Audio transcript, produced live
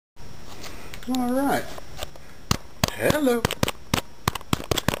Alright. Hello.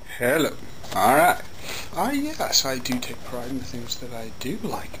 Hello. Alright. Yes, I do take pride in the things that I do,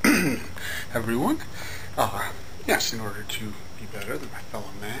 like everyone. Yes, in order to be better than my fellow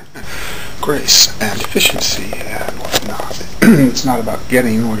man. Grace and efficiency and whatnot. It's not about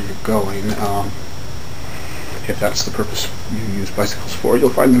getting where you're going. If that's the purpose you use bicycles for, you'll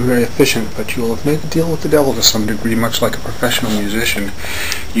find them very efficient, but you'll have made a deal with the devil to some degree, much like a professional musician.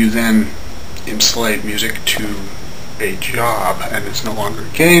 You then enslave music to a job, and it's no longer a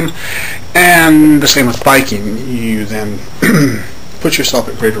game. And the same with biking. You then put yourself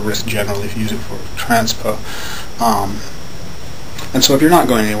at greater risk generally if you use it for transpo. And so if you're not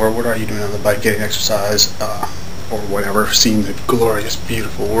going anywhere, what are you doing on the bike? Getting exercise, or whatever, seeing the glorious,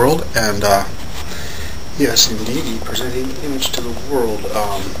 beautiful world, and yes, indeed, presenting an image to the world.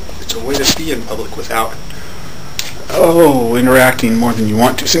 It's a way to be in public without, interacting more than you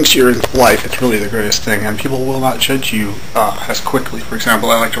want to. Since you're in life, it's really the greatest thing, and people will not judge you as quickly. For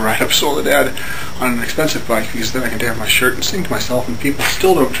example, I like to ride up Soledad on an expensive bike because then I can tear my shirt and sing to myself, and people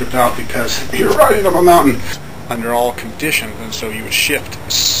still don't trip out because you're riding up a mountain under all conditions, and so you would shift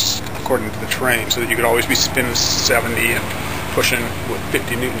according to the terrain so that you could always be spinning 70 and pushing with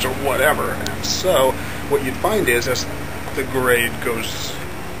 50 newtons or whatever. And so what you'd find is as the grade goes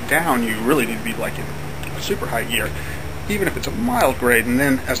down, you really need to be like in super high gear, even if it's a mild grade, and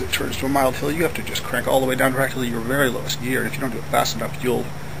then as it turns to a mild hill, you have to just crank all the way down to practically your very lowest gear. And if you don't do it fast enough, you'll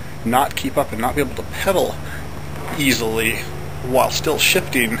not keep up and not be able to pedal easily while still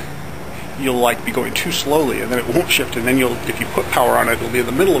shifting. You'll like be going too slowly, and then it won't shift, and then if you put power on it, it'll be in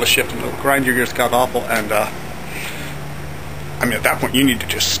the middle of a shift, and it'll grind your gears god awful. And at that point, you need to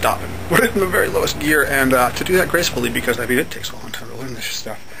just stop and put it in the very lowest gear, and to do that gracefully, because it takes a long time to learn this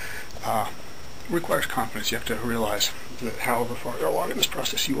stuff. Requires confidence. You have to realize that however far along in this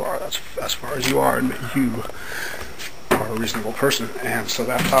process you are, that's as far as you are, and that you are a reasonable person. And so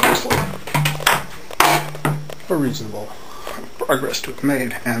that's obviously a reasonable progress to have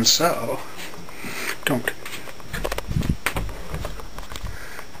made. And so don't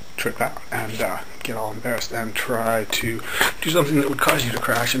trip out and get all embarrassed and try to do something that would cause you to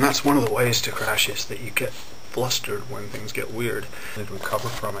crash. And that's one of the ways to crash, is that you get flustered when things get weird. To recover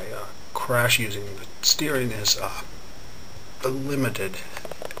from a crash using the steering is limited.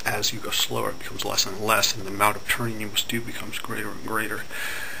 As you go slower, it becomes less and less, and the amount of turning you must do becomes greater and greater,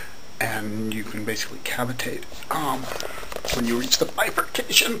 and you can basically cavitate when you reach the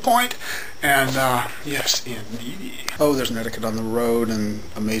bifurcation point. And yes, indeed. There's an etiquette on the road and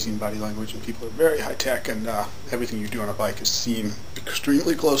amazing body language, and people are very high-tech, and everything you do on a bike is seen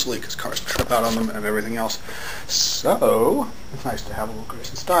extremely closely because cars trip out on them and everything else. So it's nice to have a little grace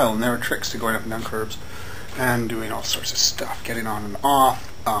and style, and there are tricks to going up and down curbs and doing all sorts of stuff, getting on and off.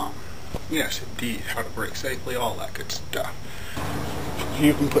 Yes, indeed, how to brake safely, all that good stuff.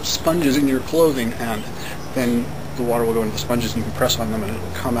 You can put sponges in your clothing, and then the water will go into the sponges, and you can press on them, and it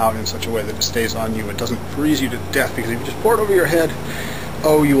will come out in such a way that it stays on you. It doesn't freeze you to death, because if you just pour it over your head,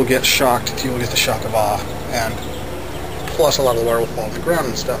 you will get shocked. You will get the shock of awe, and plus a lot of the water will fall on the ground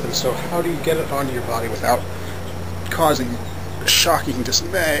and stuff. And so how do you get it onto your body without causing shocking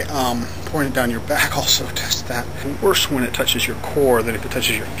dismay? Pouring it down your back also does that. Worse when it touches your core than if it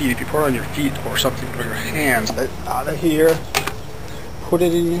touches your feet. If you pour it on your feet or something, or your hands, get it out of here. Put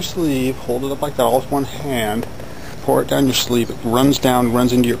it in your sleeve, hold it up like that, all with one hand, pour it down your sleeve. It runs down,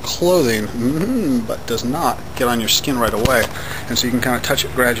 runs into your clothing, but does not get on your skin right away. And so you can kind of touch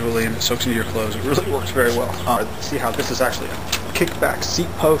it gradually, and it soaks into your clothes. It really works very well. See how this is actually a kickback seat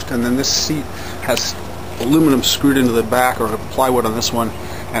post, and then this seat has aluminum screwed into the back, or plywood on this one,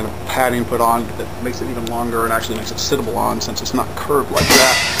 and a padding put on that makes it even longer and actually makes it sittable on, since it's not curved like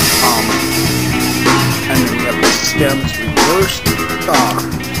that. And then we have the stems reversed.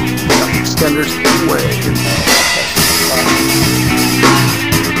 Extenders way.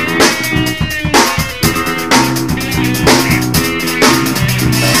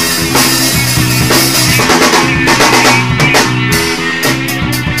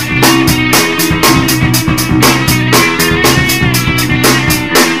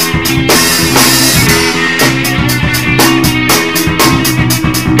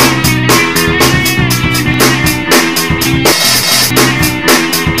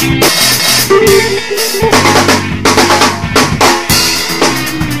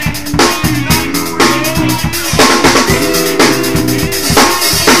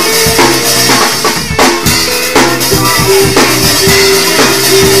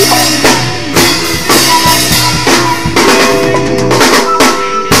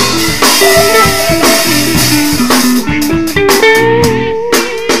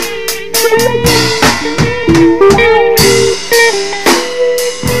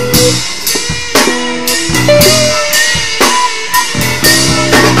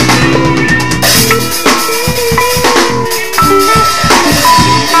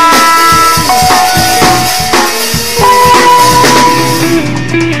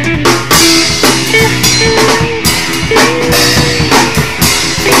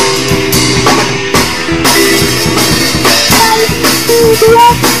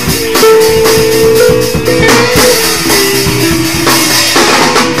 Yeah.